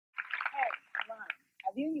Hey, Ilana,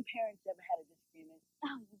 have you and your parents ever had a disagreement?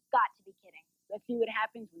 Oh, you've got to be kidding. Let's see what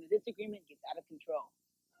happens when the disagreement gets out of control.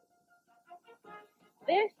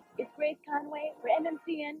 This is Grace Conway for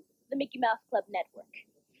MMCN, the Mickey Mouse Club Network.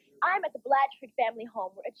 I'm at the Blatchford family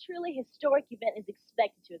home where a truly historic event is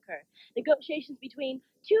expected to occur. Negotiations between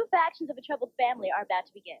two factions of a troubled family are about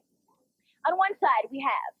to begin. On one side, we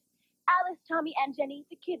have Alice, Tommy, and Jenny,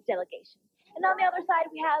 the kids delegation. And on the other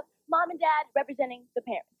side, we have Mom and Dad representing the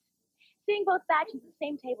parents. Seeing both factions at the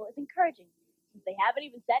same table is encouraging, since they haven't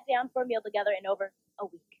even sat down for a meal together in over a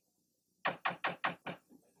week.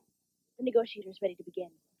 The negotiator is ready to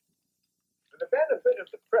begin. For the benefit of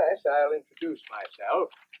the press, I'll introduce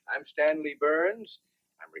myself. I'm Stanley Burns.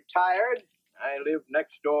 I'm retired. I live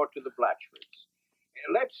next door to the Blatchfords.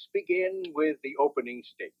 Let's begin with the opening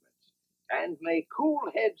statements. And may cool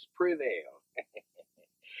heads prevail.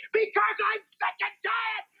 Because I'm sick and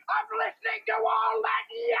tired of listening to all that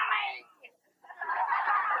yelling!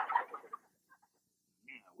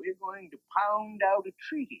 Now, we're going to pound out a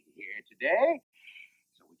treaty here today,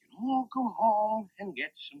 so we can all go home and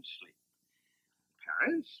get some sleep.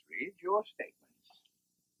 Parents, read your statements.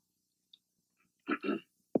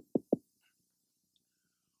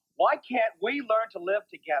 Why can't we learn to live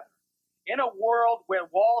together? In a world where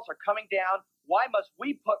walls are coming down, why must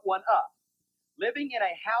we put one up? Living in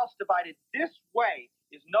a house divided this way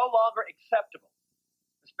is no longer acceptable,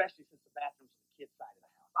 especially since the bathroom's on the kids' side of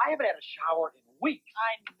the house. I haven't had a shower in weeks.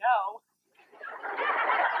 I know.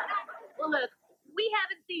 Well, look, we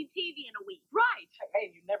haven't seen TV in a week. Right.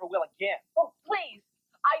 Hey, you never will again. Oh, please.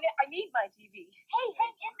 I need my TV. Hey,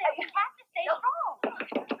 hang in there. You have to stay strong.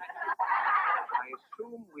 I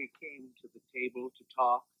assume we came to the table to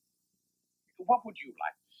talk. What would you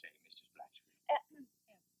like to say, Mrs. Blatchford?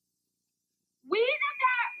 We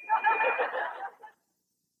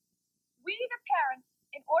the parents,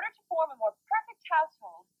 in order to form a more perfect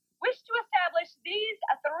household, wish to establish these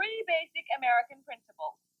three basic American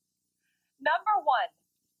principles. Number 1,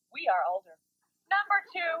 we are older. Number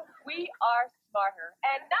 2, we are smarter.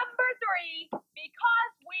 And number 3,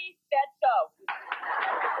 because we said so.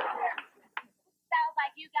 Sounds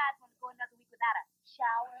like you guys want to go another week without a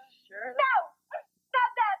shower. Sure. No!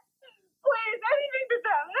 Not that! Please, anything but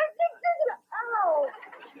that. Oh.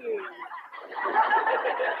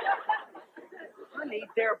 Honey,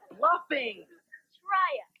 they're bluffing. Try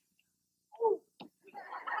it.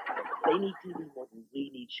 They need TV more than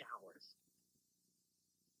we need showers.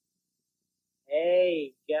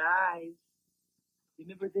 Hey, guys.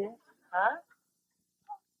 Remember this? Huh?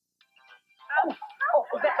 Oh,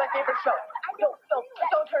 that's my favorite show. No, don't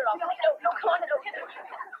turn it off. No, come on, no.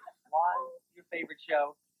 Why? Your favorite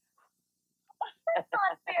show? That's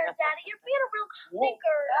not fair, Daddy. You're being a real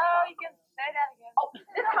stinker. Oh, you can say that again. Oh, this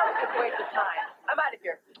house is a waste of time. I'm out of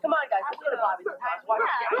here. Come on, guys. Let's go to Bobby's house.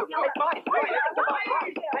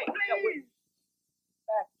 Please.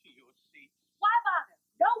 Back to your seats. Why bother?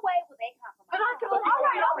 No way will they compromise. All right.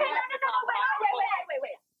 No, wait.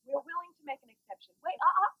 We're willing to make an exception. Wait,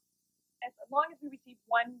 as long as we receive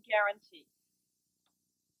one guarantee.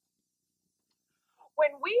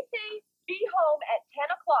 When we say be home at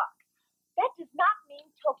 10 o'clock, that does not mean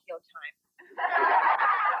Tokyo time.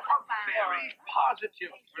 Very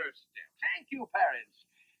positive first step. Thank you, parents.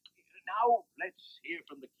 Now, let's hear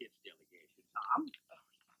from the kids' delegation. Tom?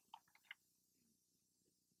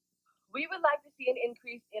 We would like to see an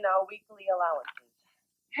increase in our weekly allowances.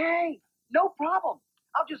 Hey, no problem.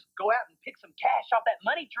 I'll just go out and pick some cash off that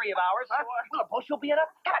money tree of ours. Huh? Will a bushel be enough?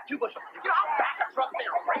 How about 2 bushels? I'll back a truck there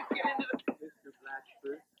and break it into the... Mr.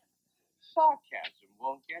 Blatchford, sarcasm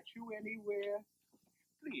won't get you anywhere.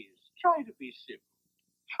 Please, try to be civil.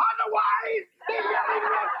 Otherwise, the yelling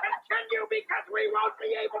will continue because we won't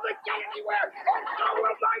be able to get anywhere, and so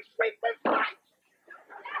will my sleepless nights.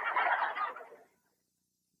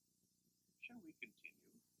 Shall we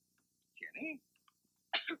continue? Jenny?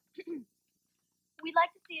 We'd like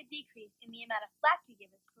to see a decrease in the amount of flack you give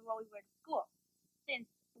us for what we wear to school, since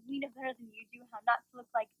we know better than you do how not to look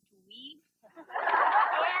like dweebs.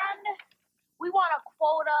 And we want a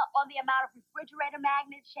quota on the amount of refrigerator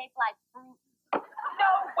magnets shaped like fruit.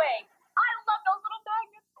 No way. I love those little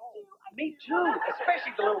magnets too. Me too,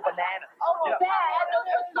 especially the little bananas. Oh, You know, Dad,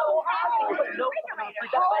 those are so happy. No,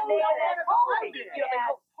 Hold it. There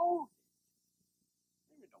are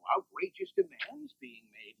no outrageous demands being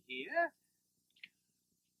made here.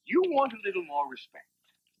 You want a little more respect.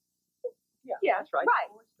 Yeah, that's right. Right.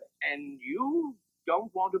 And you don't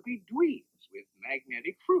want to be dweebs with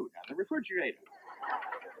magnetic fruit on the refrigerator.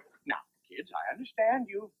 Now, kids, I understand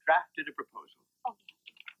you've drafted a proposal.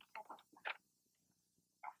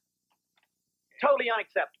 Totally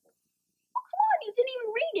unacceptable. You didn't even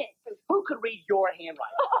read it. Who could read your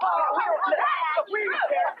handwriting?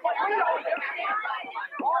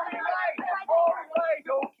 All right,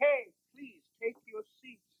 okay. Please take your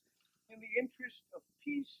seats in the interest of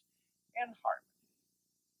peace and harmony.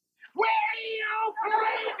 Will you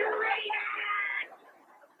please read it?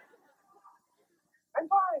 I'm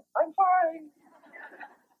fine.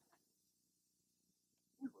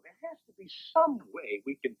 Well, there has to be some way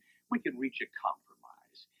we can reach a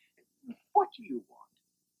compromise. What do you want?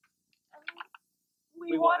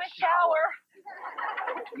 We want a shower.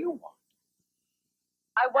 What do you want?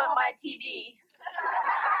 I want my TV.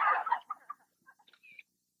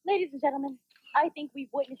 Ladies and gentlemen, I think we've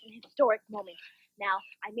witnessed an historic moment. Now,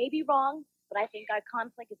 I may be wrong, but I think our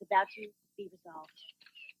conflict is about to be resolved.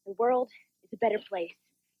 The world is a better place.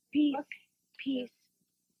 Peace, peace,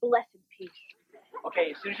 blessed peace.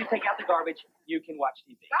 Okay, as soon as you take out the garbage, you can watch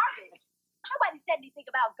TV. Garbage? Nobody said anything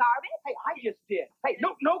about garbage. Hey, I just did. Hey,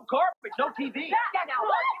 no garbage, no TV. Yeah, now,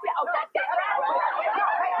 look,